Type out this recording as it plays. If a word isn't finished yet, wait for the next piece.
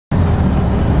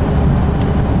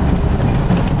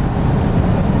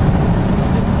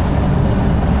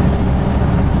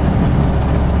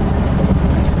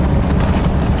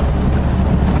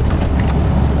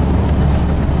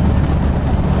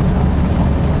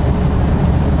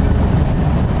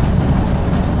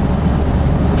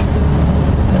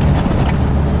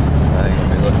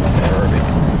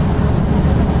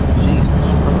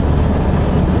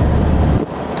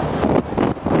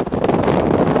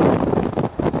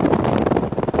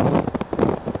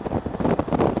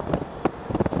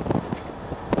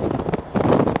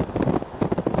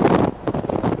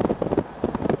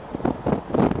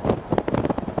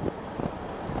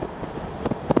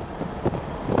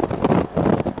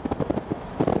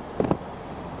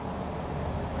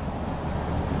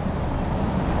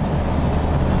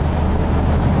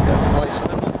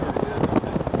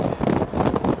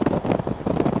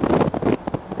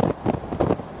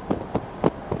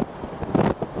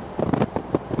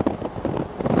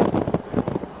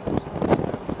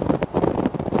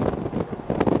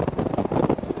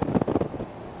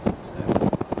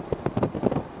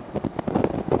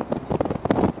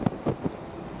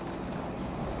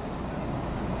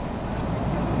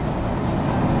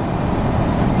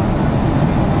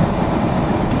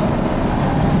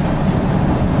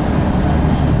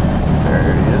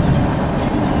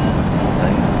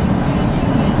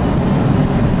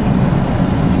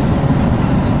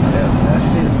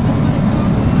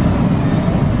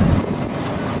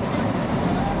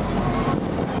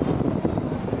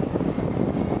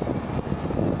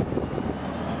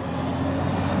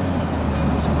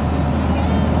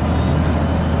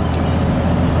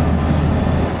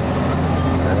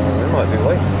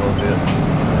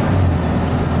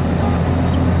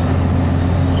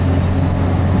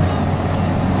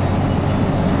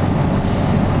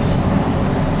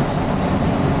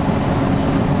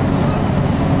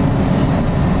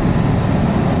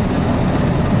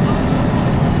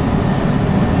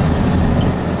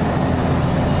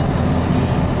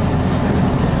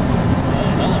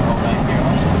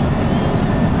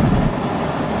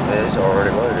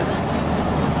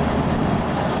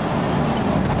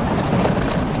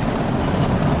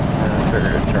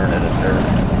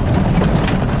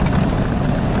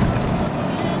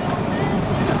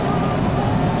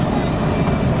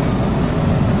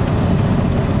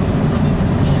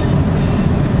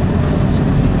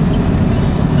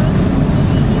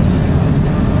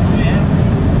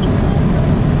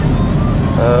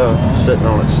sitting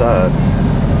on its side.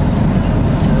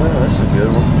 Oh, that's a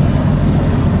good one.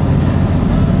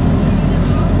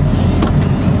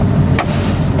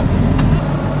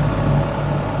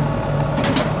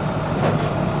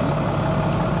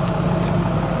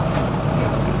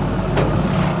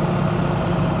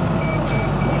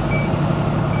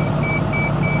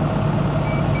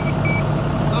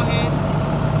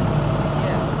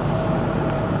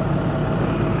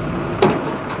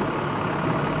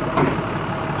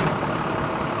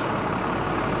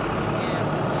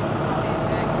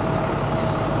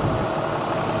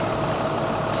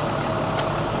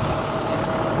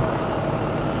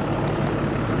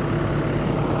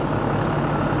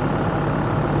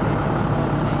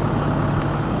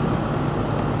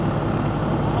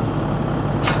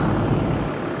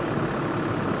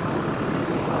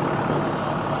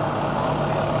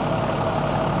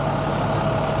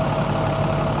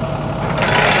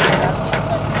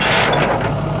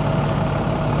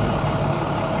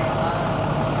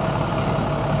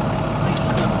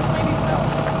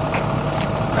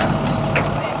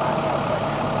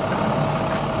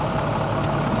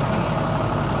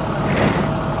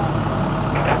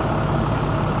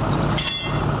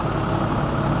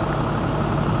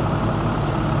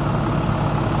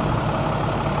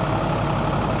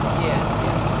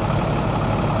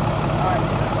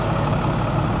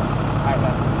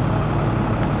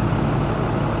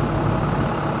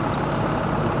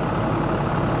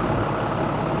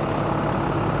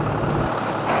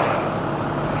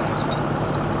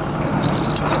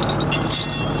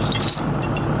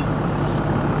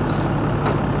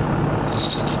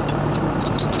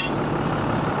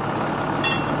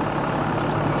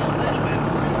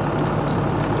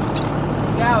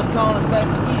 Calling us back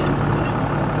again.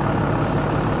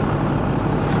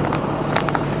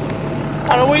 I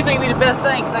don't know, what do you think would be the best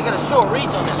thing? Because I got a short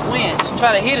reach on this winch.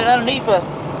 Try to hit it underneath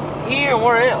here and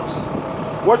where else?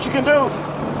 What you can do,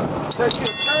 take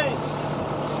your chain,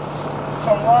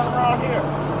 come right around here.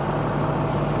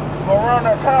 Go around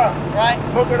that car. Right.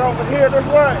 Hook it over here this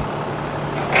way.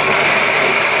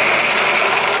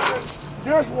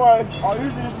 This way, or you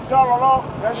just got along.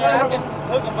 Yeah, I can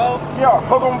hook them both. Yeah,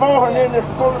 hook them both and then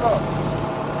just pull it up.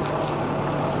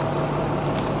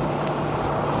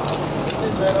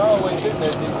 This man always did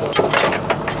that deep.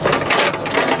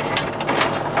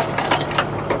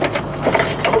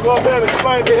 I'm gonna go ahead and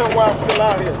explain to him why I'm still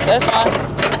out here. That's fine.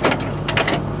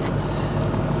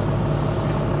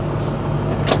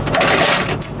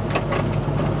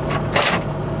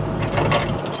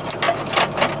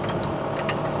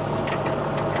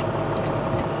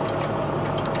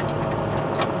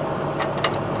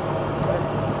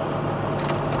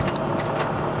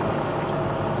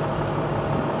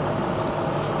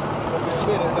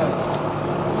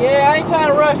 Yeah, I ain't trying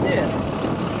to rush this.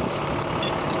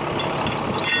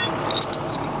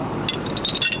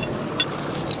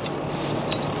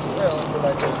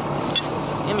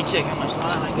 Let me check how much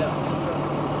line I got.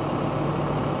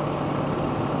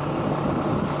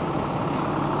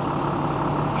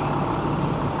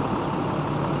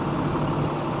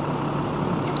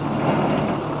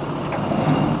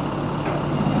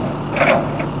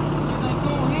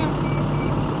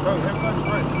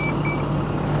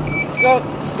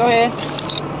 Go ahead.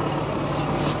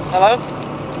 Hello?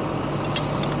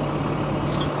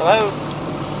 Hello?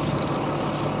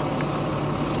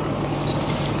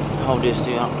 Hold this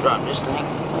till I don't drop this thing.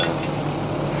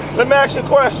 Let me ask you a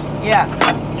question. Yeah.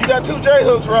 You got 2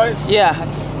 J-hooks, right? Yeah.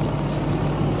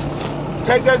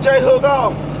 Take that J-hook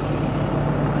off.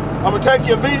 I'm gonna take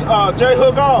your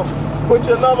J-hook off. Put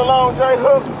you another long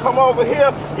J-hook, come over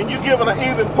here, and you give it an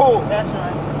even pull. That's right.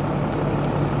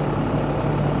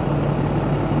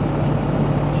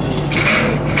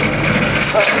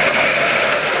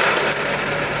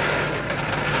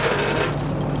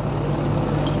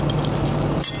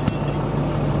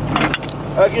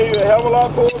 I'll give you a hell of a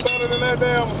lot pull better than that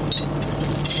damn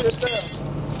shit there.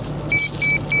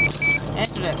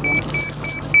 Answer that for me.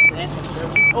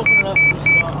 Open it up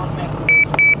automatically.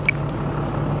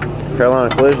 Carolina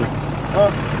Collision.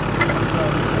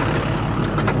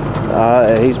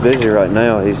 He's busy right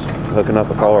now. He's hooking up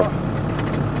a car.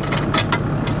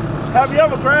 Have you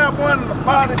ever grabbed one and the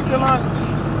body's still on?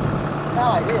 No,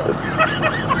 I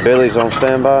did. Billy's on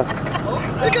standby.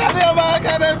 They got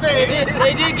that big.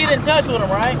 They did get in touch with him,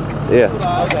 right? Yeah.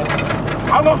 Okay.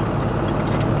 How long?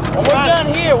 When we're done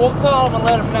here, we'll call them and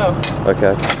let them know.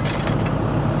 Okay.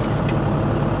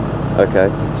 Okay.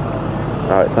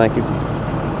 All right, thank you.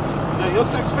 Yeah, you're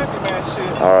 650, man,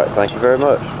 shit. All right, thank you very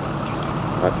much.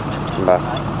 All right, bye.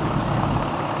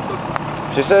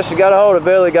 She says she got a hold of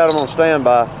Billy, got him on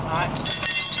standby. All right.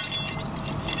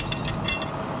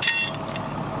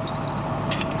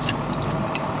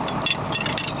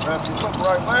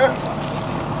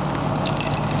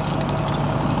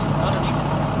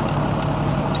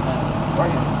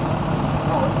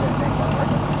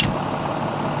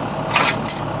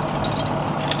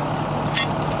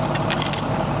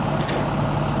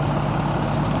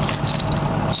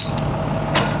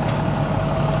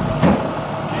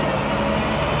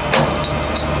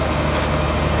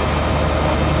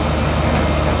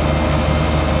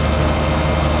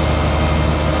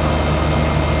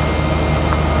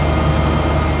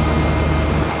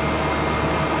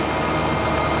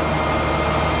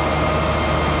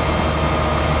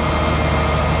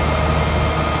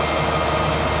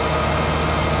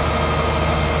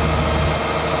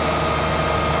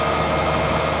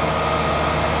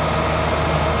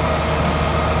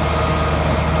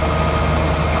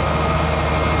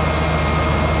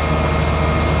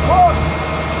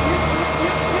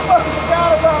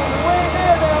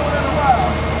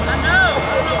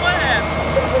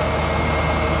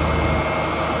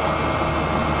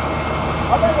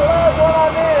 I think the last one I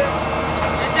did.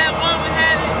 Is that one we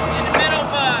had in the middle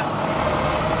of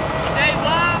Dave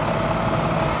Live?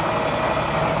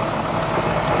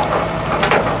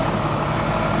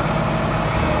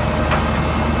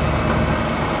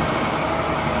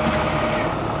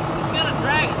 It's gonna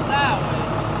drag it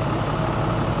sideways.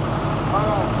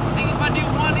 I think if I do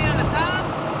one end at a time.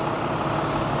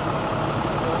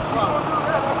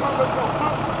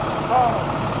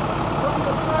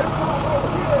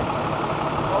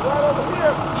 Right over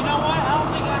here. You know what? I don't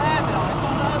think I have it on. It's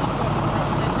on the other fucking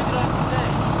trucks. They took it off today.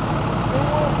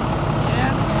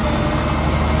 Yeah.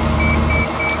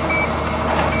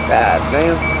 God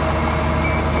damn.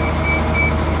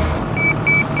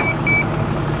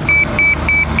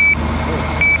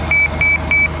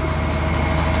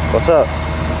 What's up?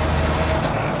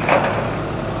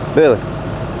 Billy.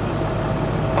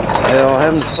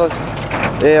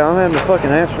 Yeah, I'm having to fucking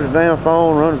answer the damn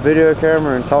phone, run a video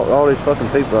camera, and talk to all these fucking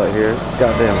people out here. It's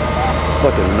goddamn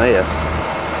fucking mess.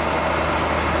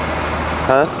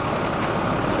 Huh?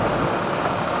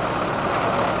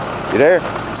 You there?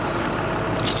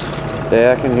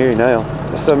 Yeah, I can hear you now.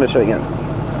 What's up, Miss Shagan?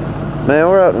 Man,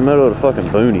 we're out in the middle of the fucking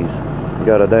boonies. We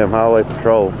got a damn highway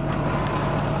patrol.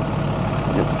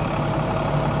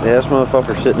 Yeah, this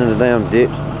motherfucker's sitting in the damn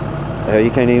ditch. Hell, you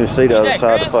can't even see the other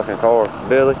side of the fucking car.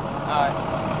 Billy? Alright.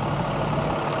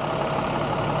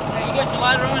 Hey, you got your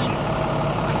lighter on?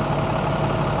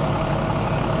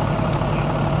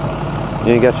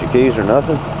 You ain't got your keys or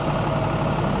nothing?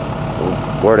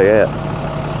 Where they at?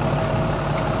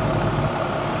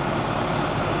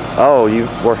 Oh, you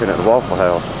working at the Waffle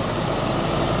House.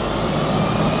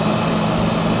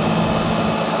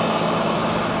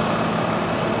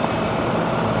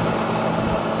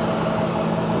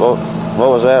 What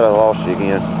was that? I lost you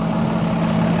again.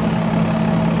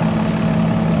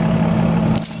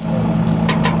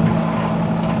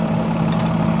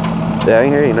 Yeah, I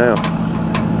can hear you now.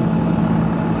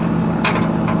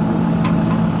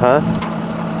 Huh?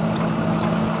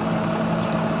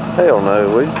 Hell no,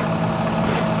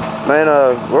 man,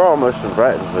 we're almost in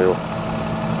Brattonville.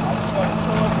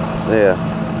 Yeah.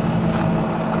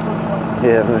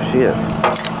 Yeah, no shit.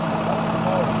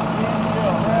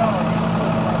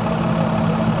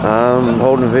 I'm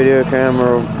holding a video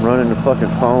camera, running the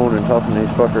fucking phone, and talking to these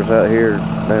fuckers out here.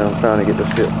 Damn, trying to get this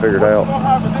shit figured out.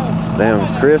 Damn,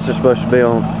 Chris is supposed to be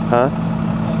on, huh?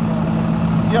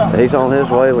 Yeah. He's on his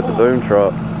way with the boom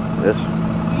truck. I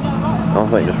don't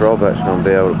think this rollback's gonna be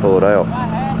able to pull it out.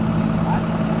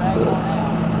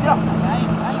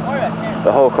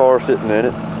 The whole car's sitting in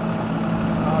it.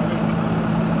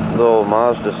 Little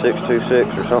Mazda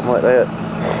 626 or something like that.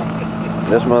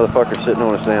 This motherfucker's sitting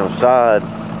on his damn side,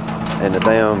 and the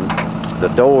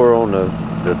door on the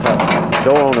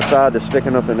door on the side that's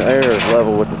sticking up in the air is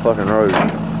level with the fucking road.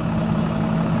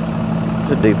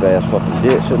 It's a deep ass fucking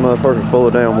ditch. That motherfucker's full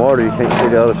of damn water. You can't see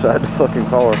the other side of the fucking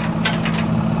car.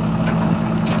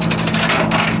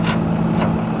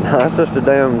 That's just a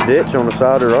damn ditch on the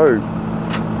side of the road.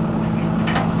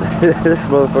 This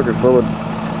motherfucker's full of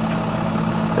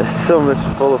so much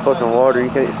full of fucking water you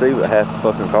can't see but half the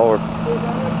fucking car.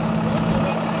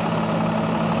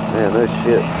 Man, no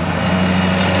shit.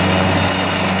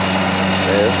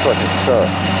 Man, this fucking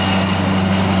sucks.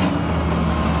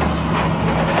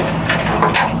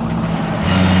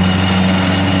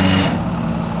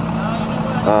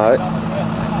 Alright.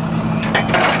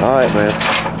 Alright, man.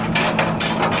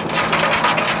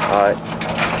 Alright.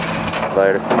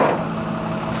 Later.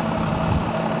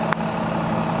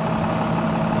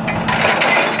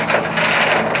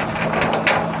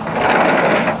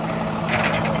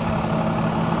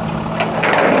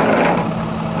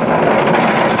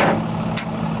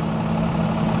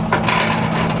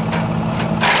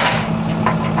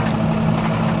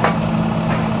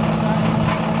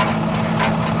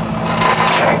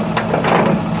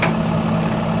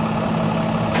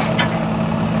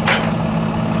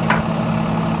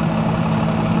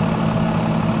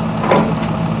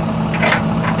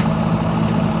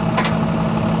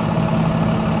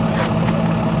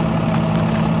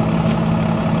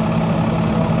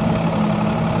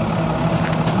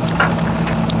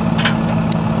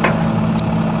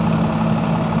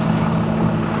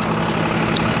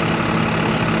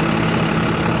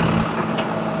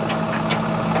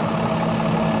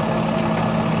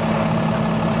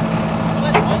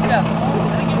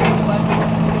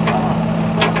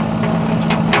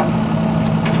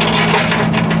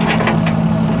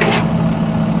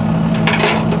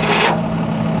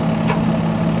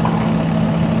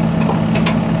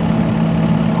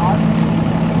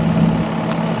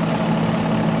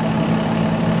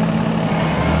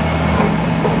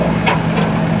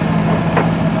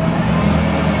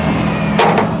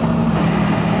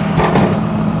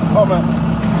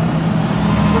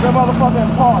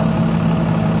 that part.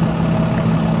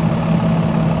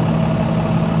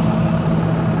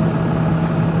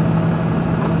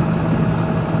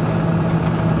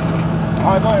 All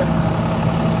right, go ahead.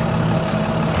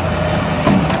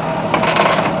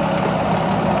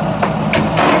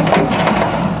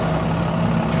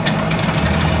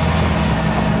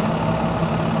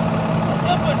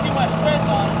 Still putting too much stress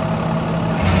on it.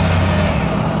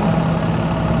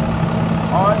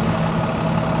 All right.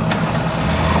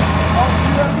 Oh, do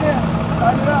that again.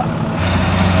 Tighten it up.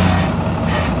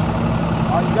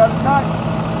 All right, you got it tight.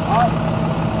 All right.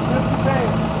 Lift the bed.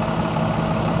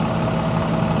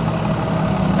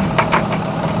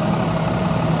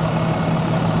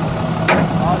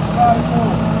 All right, slide it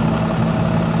forward.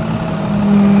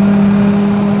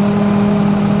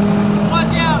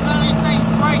 Watch out, none of these things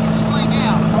break and sling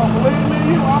out. Oh, believe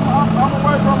me, I'm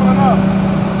away from it enough.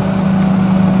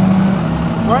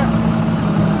 What?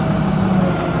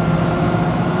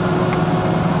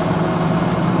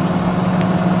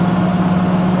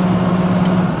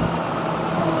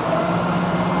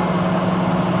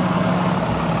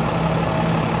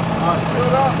 All right, fill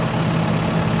it up.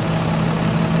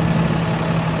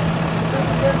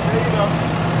 There you go.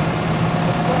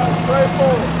 Straight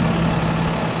forward.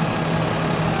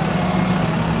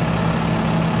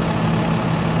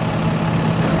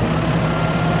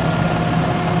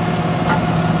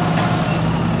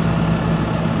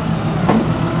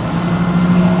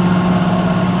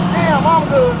 Damn, I'm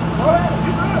good. Go ahead,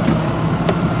 you good.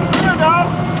 You good, dog.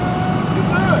 You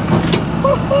good.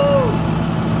 Woo-hoo.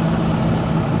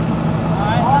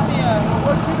 Alright,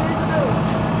 What you need to do,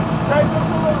 take the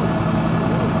balloon,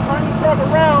 turn the truck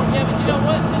around. yeah, but you know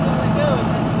what? As soon as I let go, it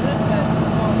makes the rest of that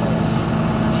fall back in.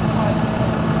 It's like,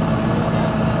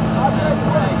 I'll take the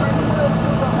wheel, turn the wheel to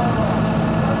the left.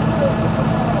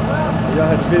 Y'all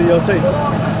have the videotape. Put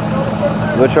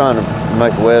on, We're trying to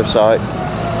make a website.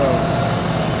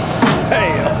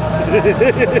 Damn.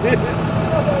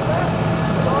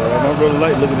 My brother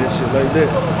like looking at shit like that.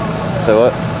 So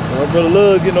what? My brother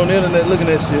love getting on the internet looking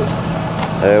at shit.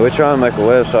 We're trying to make a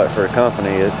website for a company.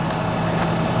 It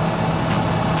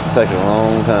takes a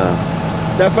long time.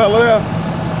 that fella there,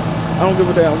 I don't give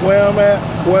a damn where I'm at.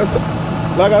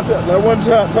 Like I said, like one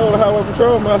time I told the highway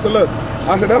patrolman, I said, look,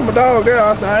 I said, that's my dog there.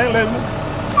 I said, I ain't letting him.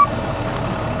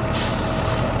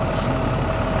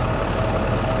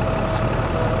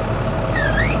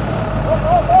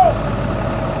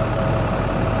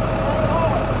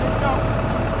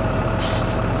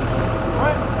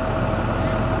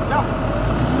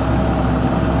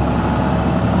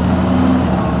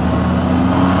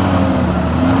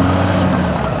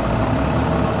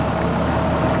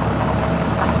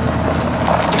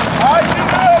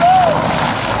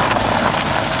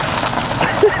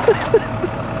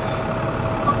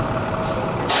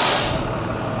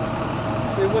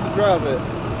 Where the drive at?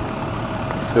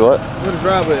 Do what? Where the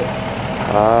drive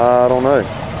at? I don't know.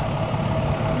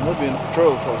 We'll be in the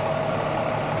patrol car.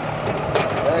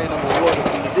 There ain't no more water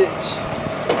in the ditch.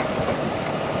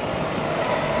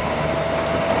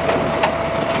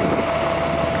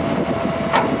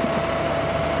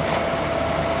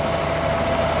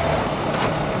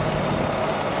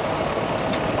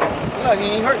 Like he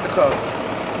ain't hurt the car.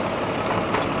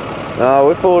 No,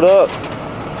 we pulled up.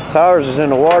 Tires is in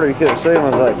the water. You couldn't see them. I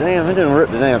was like, damn, they didn't rip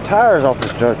the damn tires off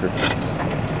this joker.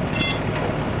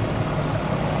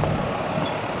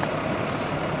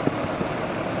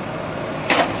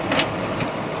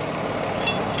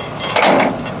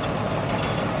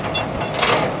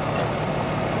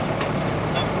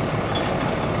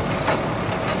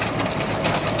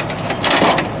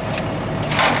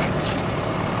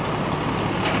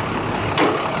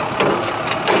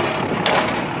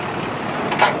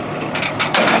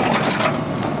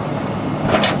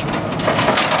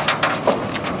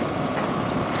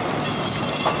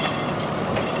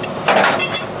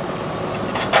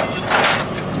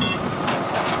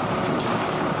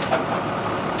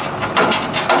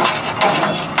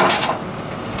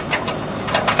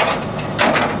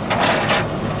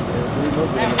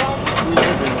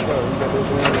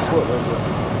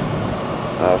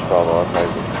 That was probably our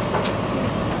favorite.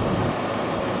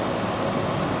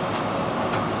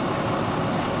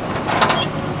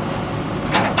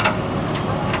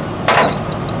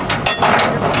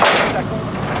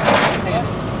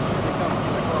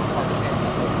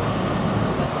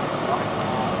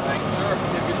 Thank you, sir.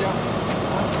 Good job.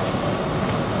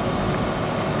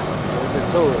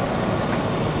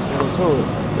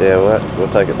 Yeah,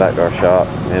 we'll take it back to our shop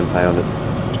and impound it.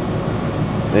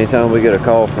 Anytime we get a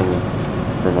call from the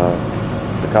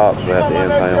cops, we have to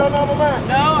impound.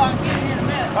 No, I'll get it in a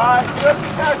minute. Alright,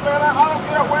 listen, man, I don't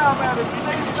care where I'm at. If you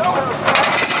need to go here,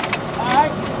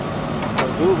 alright?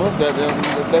 Dude must got them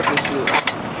left this shit.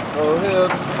 Oh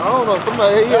hell, I don't know.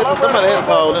 Somebody had to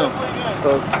call them.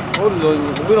 Cause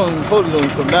we don't even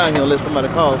come down here unless somebody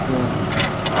calls for them.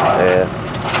 Yeah.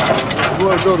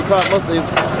 Whoever drove the car must have had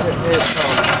to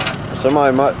call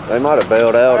them. They might have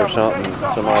bailed out or something.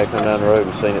 Somebody come down the road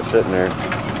and seen it sitting there.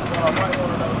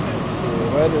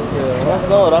 Yeah, I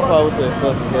saw it. I probably said,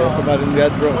 fuck it, yeah. Somebody done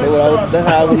got drunk. That's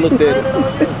how I would looked at it.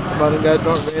 Somebody done got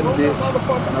drunk, ran the ditch. I would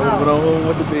went on home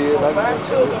with the bed.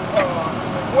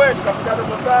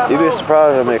 You'd be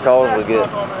surprised how many calls we get.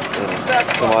 And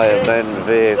somebody abandoned the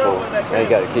vehicle. They ain't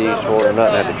got the keys for it or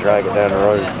nothing. Had to drag it down the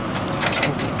road.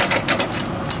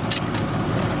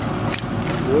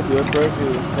 It'll be a break in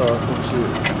this car, some shit.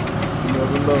 You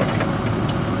never know.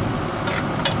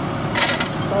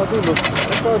 That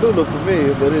car do look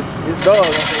familiar, but it's dark,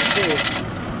 like I said.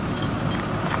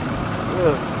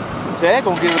 Yeah. The tag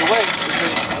gonna give it away.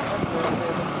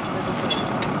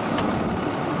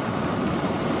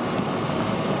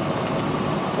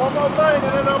 One more thing,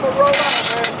 and then I'm gonna roll out,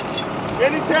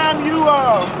 man. Anytime you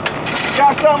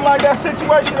got something like that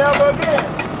situation ever again,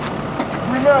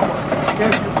 remember,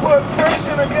 if you put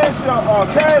friction against your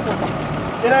cable,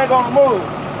 it ain't gonna move.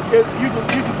 You can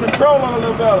control it a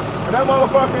little better. And that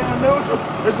motherfucker in neutral,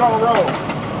 it's gonna roll.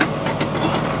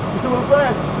 You see what I'm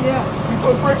saying? Yeah. You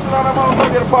put friction on that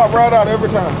motherfucker, it'll pop right out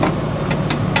every time.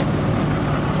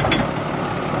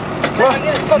 Well, I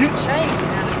get a fucking chain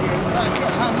out of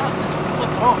here. Hung up since we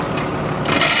flipped it over.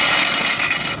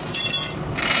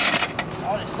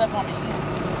 All this stuff on the end.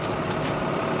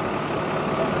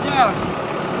 Josh,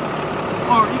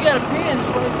 or you got a pen this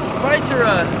way. Write your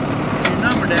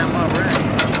number down while we're at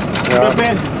here. Yeah,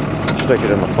 stick it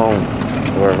in my phone,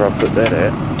 wherever I put that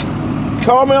at.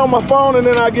 Call me on my phone and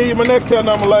then I'll give you my next tail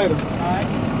number later. Alright.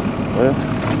 Well,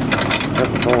 got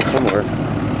the phone somewhere.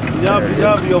 Y'all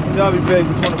be paid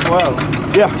for 24 hours.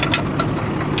 Yeah.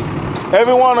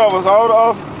 Every one of us, all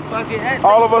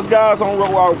of us guys on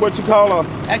what you call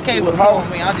that cable's calling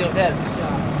me. I'll deal with that.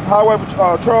 highway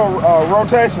patrol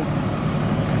rotation.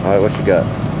 All right, what you got?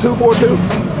 242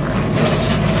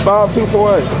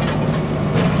 5248.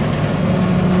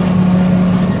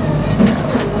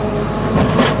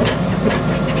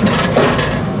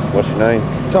 What's your name?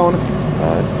 Tony.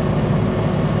 All right.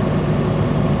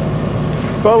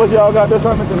 Fellas, y'all got this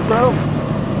under control?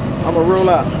 I'm gonna rule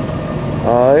out.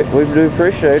 All right, we do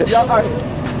appreciate it. Yeah,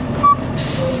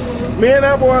 me and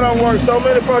that boy done worked so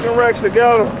many fucking wrecks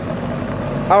together.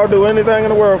 I would do anything in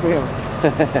the world for him.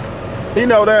 He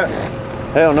know that.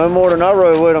 Hell, no more than I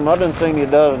rode with him. I done seen you a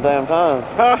dozen damn times.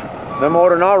 Huh? No more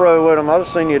than I rode with him. I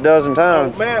just seen you a dozen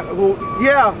times. Oh, man, well,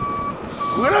 yeah.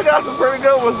 We done got some pretty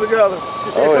good ones together.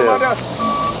 Oh, yeah.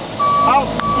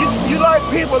 You like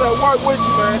people that work with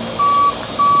you, man.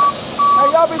 Hey,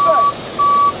 y'all be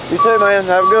safe. You too, man.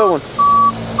 Have a good one.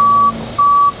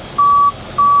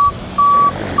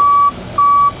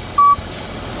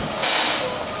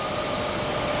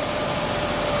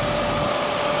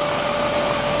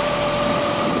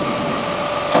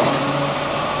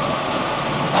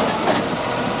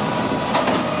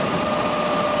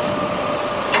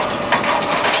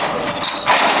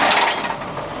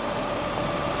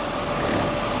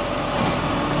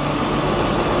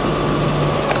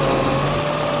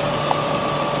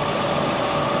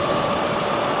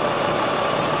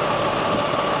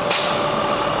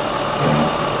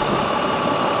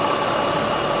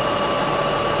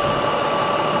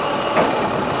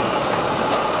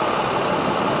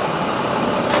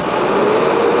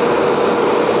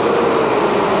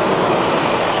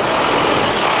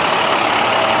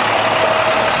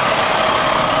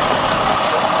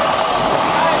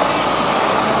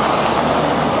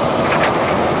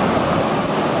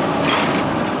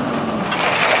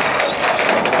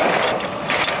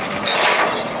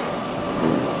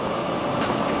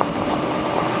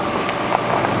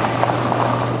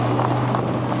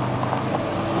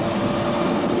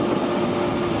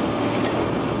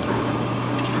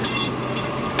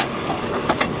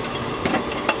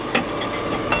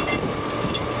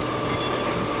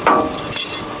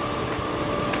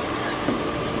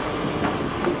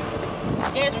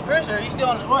 Chris, or are you still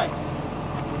on his way?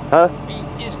 Huh?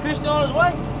 Is Chris still on his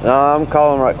way? No, I'm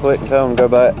calling right quick and tell him to go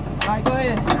back. Alright, go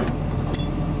ahead.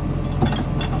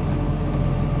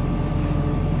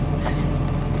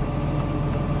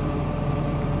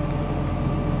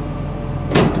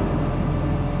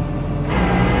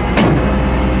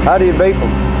 How do you beep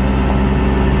him?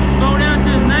 Scroll down to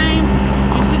his name.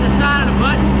 You see the side of the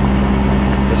button?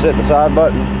 Just hit the side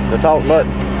button, the talk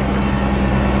button.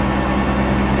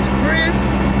 It's Chris.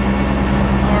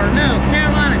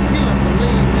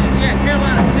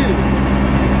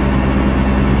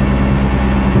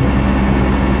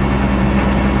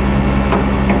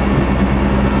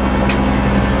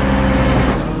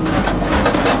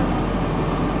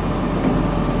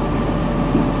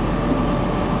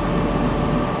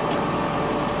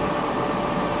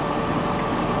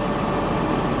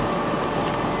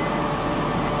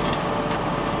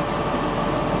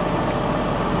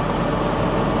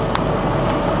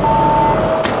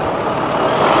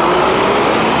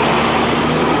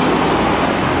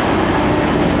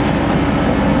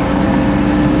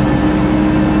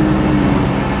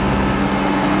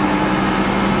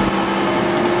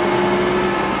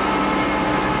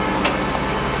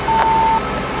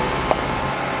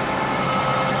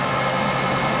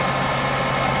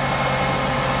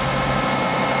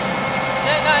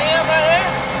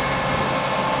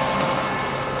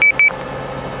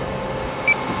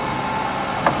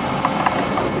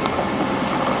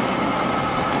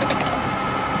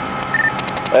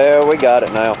 we got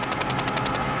it now.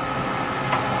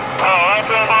 Oh, I'm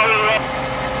doing my little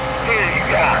here, you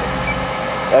got it.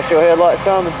 That's your headlights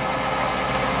coming?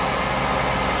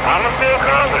 I'm still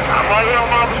coming. I'm right here on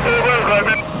my still with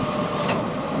baby.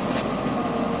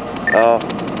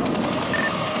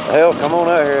 Hell, come on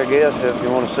out here, I guess, if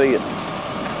you want to see it.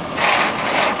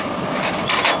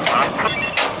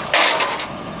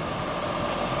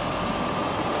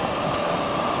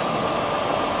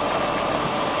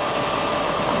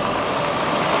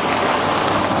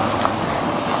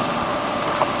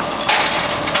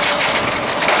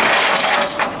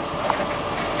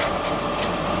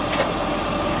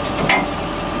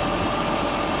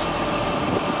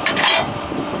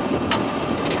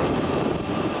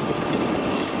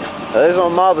 This is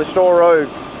on Mobley Store Road.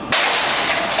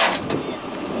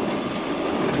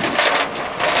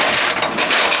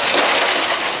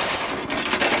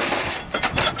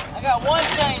 I got one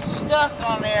chain stuck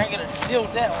on there. I gotta deal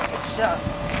with that one. Get shot.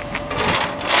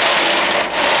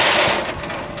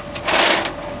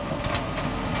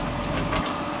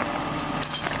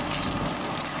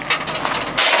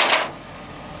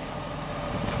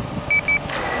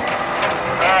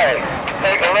 Hey,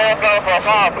 take a left off our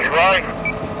property, right?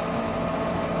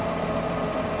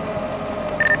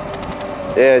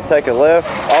 Yeah, take a left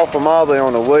off of Mobley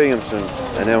on the Williamson,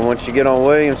 and then once you get on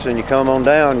Williamson, you come on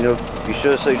down. You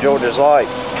should see George's lights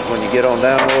when you get on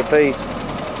down a little piece,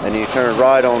 and you turn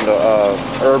right on the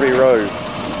Irby Road.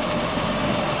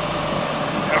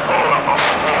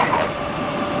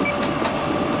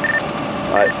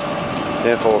 All right,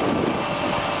 10-4.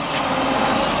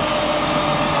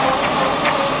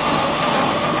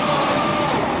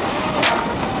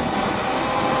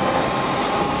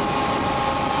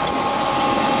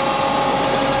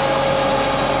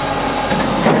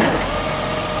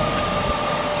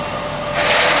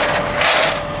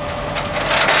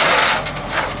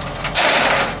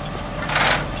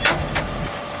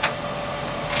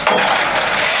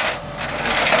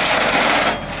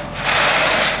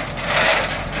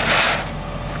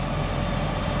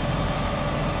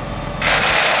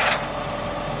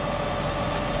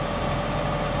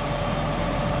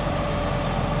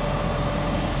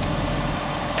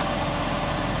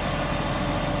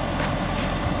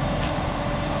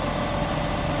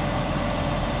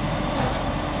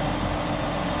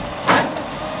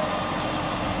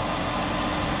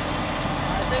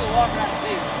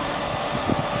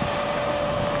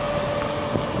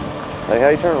 Hey, how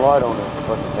you turn the light on the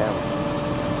fucking camera?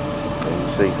 So you can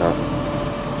see something.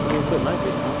 You put like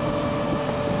this on.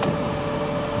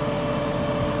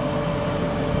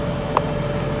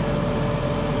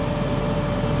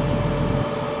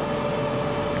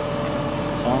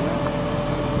 It's on there?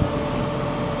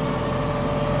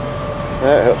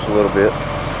 That helps a little bit.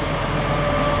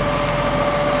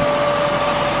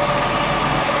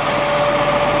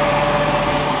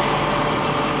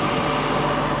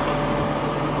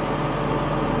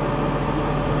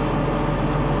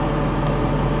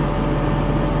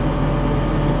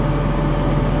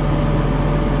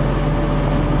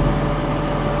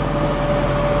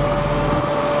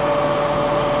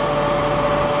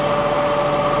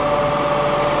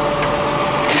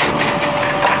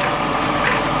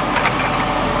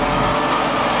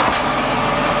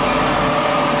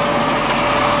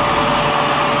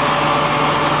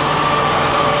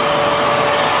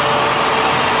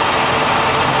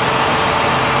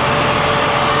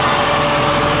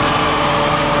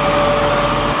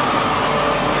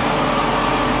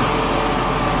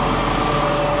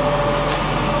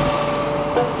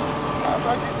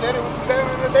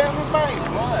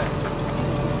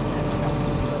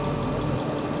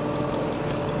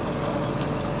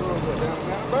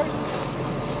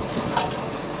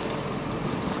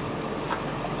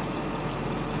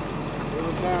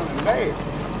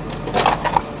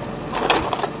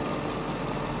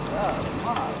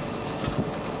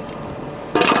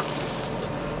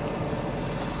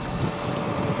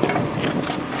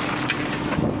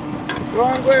 Well,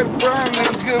 I'm glad Brian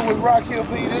is good with Rock Hill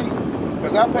PD,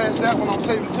 because I passed that one on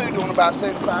 72 doing about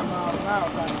 75 miles an hour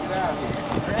trying to get out of here.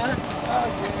 Really? Oh,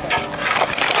 yeah.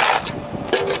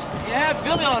 You have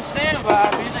Billy on standby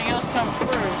if anything else comes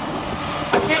through.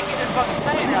 I can't get this fucking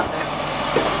paint out there.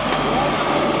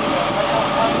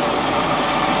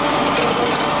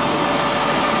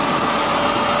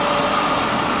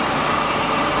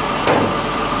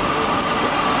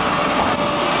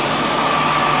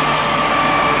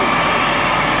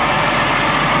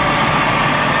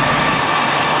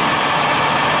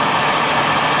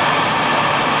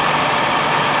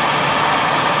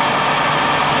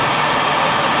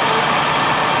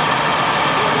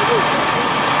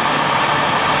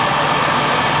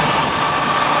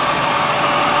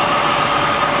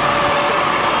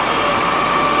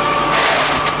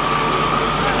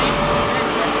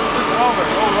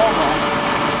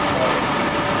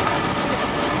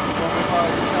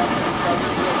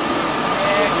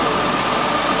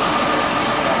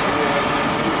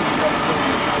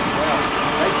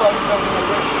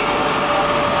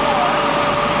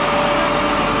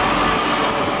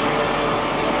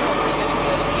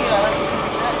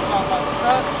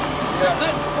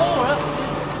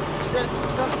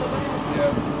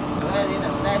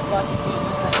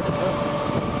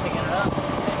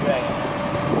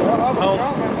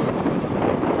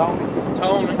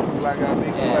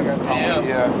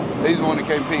 Yeah, he's the one that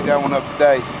came pick that one up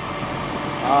today.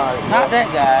 All right. Not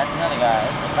that guy. It's another guy.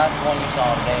 It's not the one you saw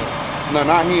today. No,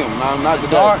 not him. No, not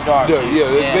the dark. Yeah,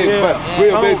 big, but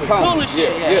real big Cool as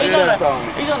shit. Yeah.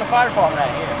 He's on the fire department out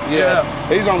here. Yeah.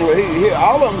 He's on. He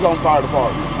all of them's on fire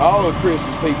department. All of Chris's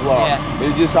people are. Yeah.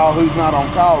 It's just all who's not on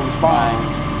call responds.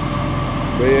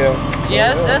 Right. But yeah.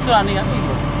 Yeah, that's what I need. I need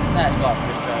a snatch block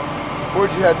for this truck.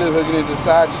 Where'd you have to hook it into the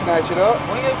side to snatch it up?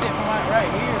 We hooked it from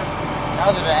right here. And I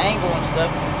was at an angle and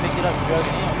stuff. And picked it up and drug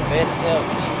it in. The bed itself.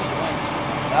 We didn't use a winch.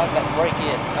 I got to break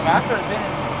it. I mean, I could have been.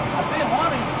 I've been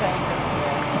wanting to change it.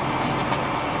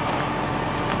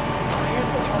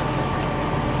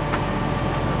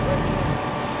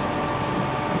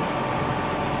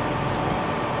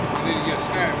 We need to get a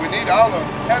snatch. We need all of them.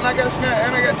 And I got a snatch.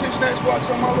 And I got 2 snatch blocks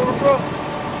on my little truck.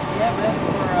 Yeah, but that's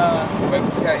for Wait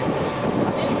for cables. I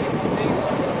need to get one big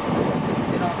one.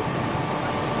 Sit on.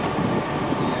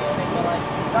 Yeah.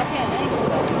 I can't angle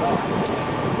that bar.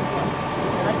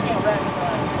 And I can't wrap it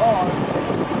around the bar.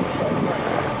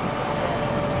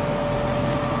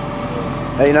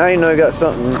 Hey, now you know you got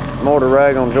something more to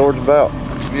rag on George about.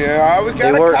 Yeah, I was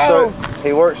got a call.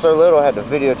 He worked so little, I had to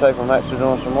videotape him actually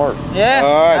doing some work. Yeah.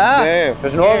 All right, damn.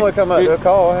 Because normally come out to a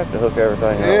call, I have to hook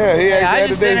everything up. Yeah, he actually I had to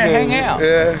just do sit there and something. hang out.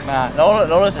 Yeah. Nah,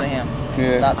 don't listen to him. Yeah.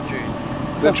 It's not the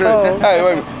truth. The truth. Hey,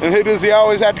 wait a minute. And who does he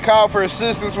always have to call for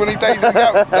assistance when he thinks he's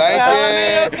got?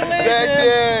 Thank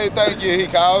you. Thank you. He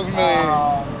calls me.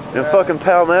 The fucking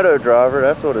Palmetto driver,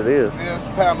 that's what it is. Yeah, it's a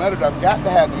Palmetto driver. Got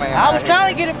to have the man. I was trying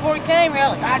to get it before he came here. I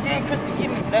was like, ah, damn, Chris can get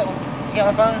me for that one. You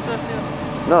got my phone and stuff still?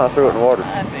 No, I threw it in the water.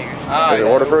 I figured. Is it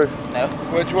waterproof? No.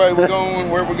 Which way we going?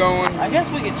 Where we going? I guess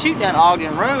we could shoot down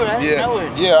Ogden Road. I didn't know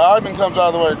it. Yeah, Ogden comes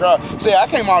all the way across. See, I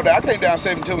came down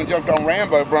 72 and jumped on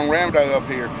Rambo, brung Rambo up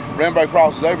here. Rambo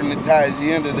crosses over and it ties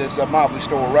you into this Mobley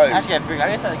Store Road. I just gotta figure. I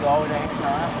guess I had to go all the way down here and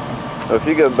turn around. So if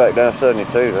you go back down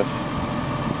 72, that's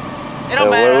It don't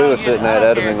matter. where we were sitting at,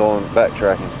 that'd have been going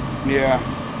backtracking. Yeah.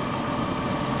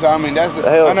 So I mean, that's.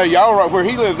 I know y'all right where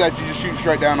he lives at. You just shoot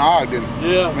straight down to Ogden.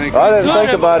 Yeah. I didn't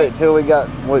think about it till we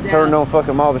turned on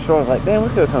fucking Marvin Shore. I was like, damn, we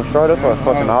could have come straight up on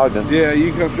fucking Ogden. Yeah,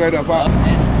 you come straight up. And I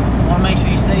want to make sure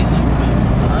you say something.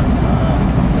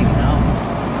 Take it out.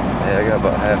 Yeah, I got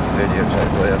about half the video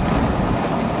tape left.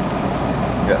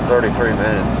 Got 33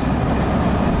 minutes.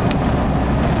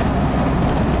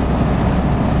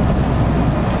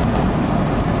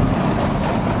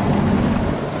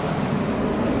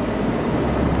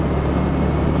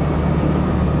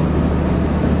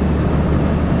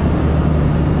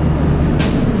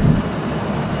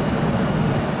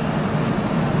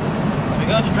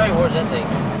 Straight, where does that take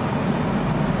you?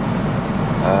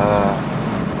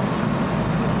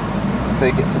 I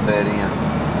think it's a dead end.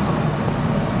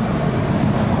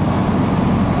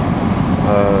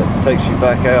 Takes you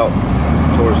back out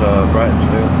towards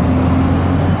Brightonsville.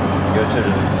 Go to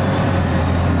the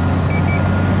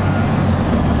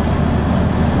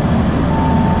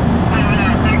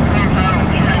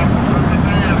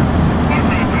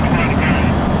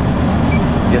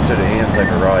get to the end, take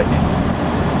a right.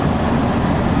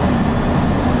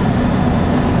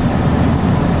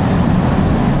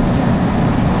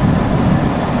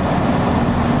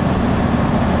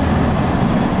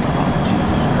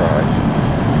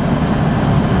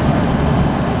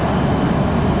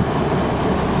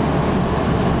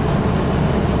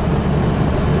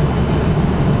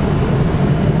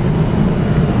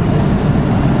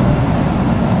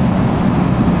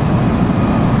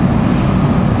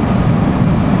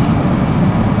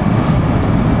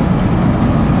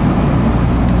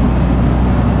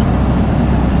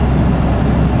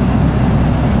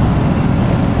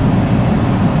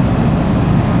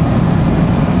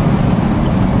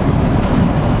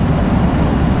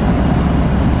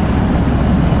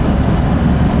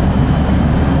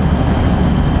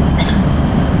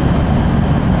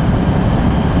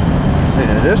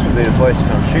 This would be the place to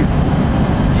come shoot.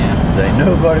 Yeah. There ain't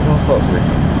nobody gonna fuck with you.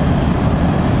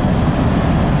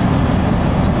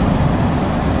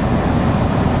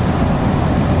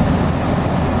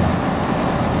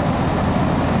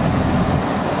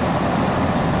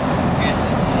 Guess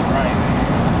this is the right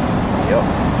way. Yep.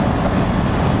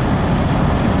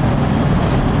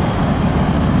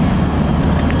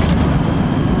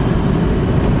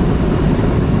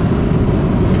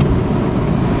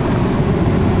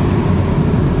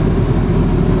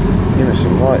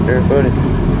 Right there, buddy.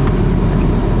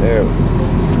 There.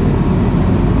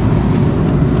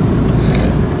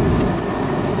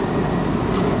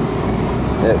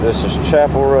 Yeah, this is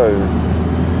Chapel Road.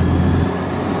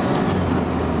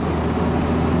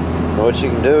 What you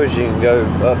can do is you can go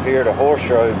up here to Horse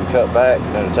Road and cut back,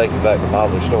 and it'll take you back to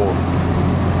Mobley Store.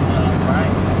 Right.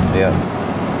 Yeah.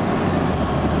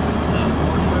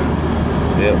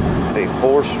 Yep. Be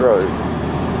Forest Road.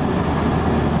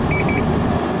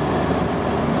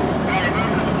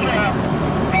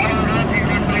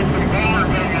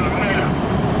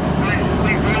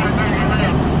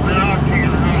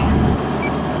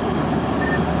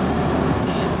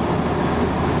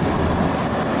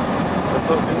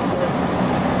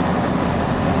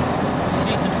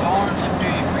 See some barns up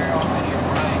here, you're better off to your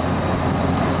right.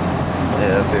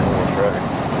 Yeah, that'd be Forest Road.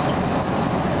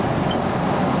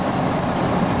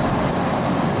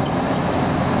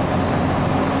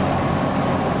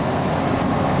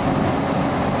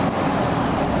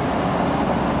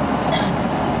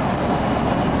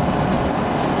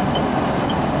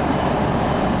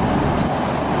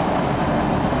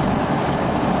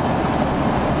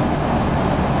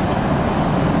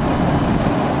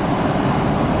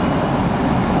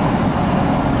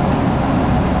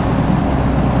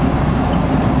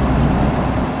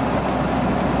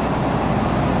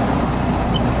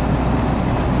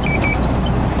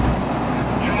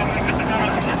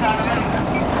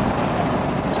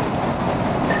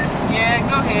 Yeah,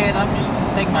 go ahead. I'm just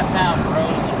gonna take my time. The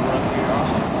road is a little rough here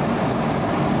also.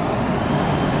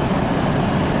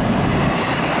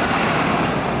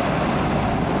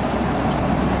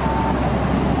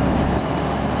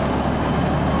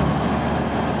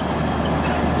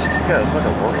 It's like a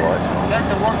work light on. Got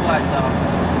the work lights off.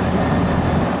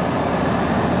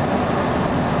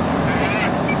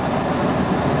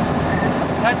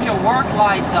 Cut your work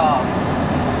lights off.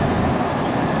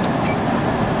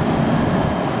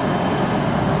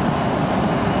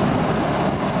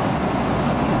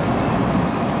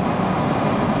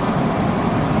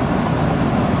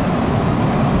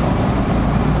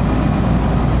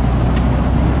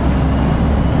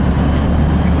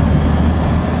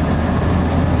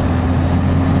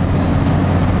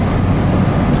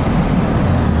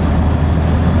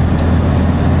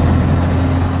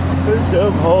 It's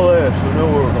up whole ass, we know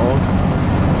where we're going.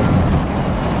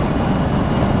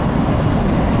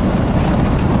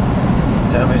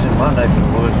 Tammy's in my neck of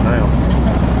the woods now.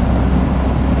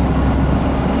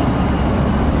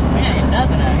 Man, ain't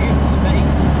nothing out here but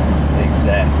space.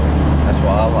 Exactly. That's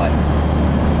why I like it.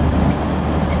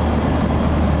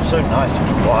 So nice and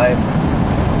quiet.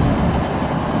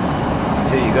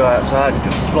 Until you go outside and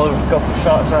just float a couple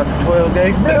shots out the 12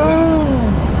 gauge. Boom!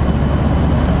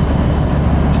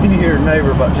 Then you hear a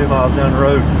neighbor about 2 miles down the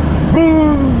road.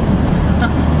 Boom!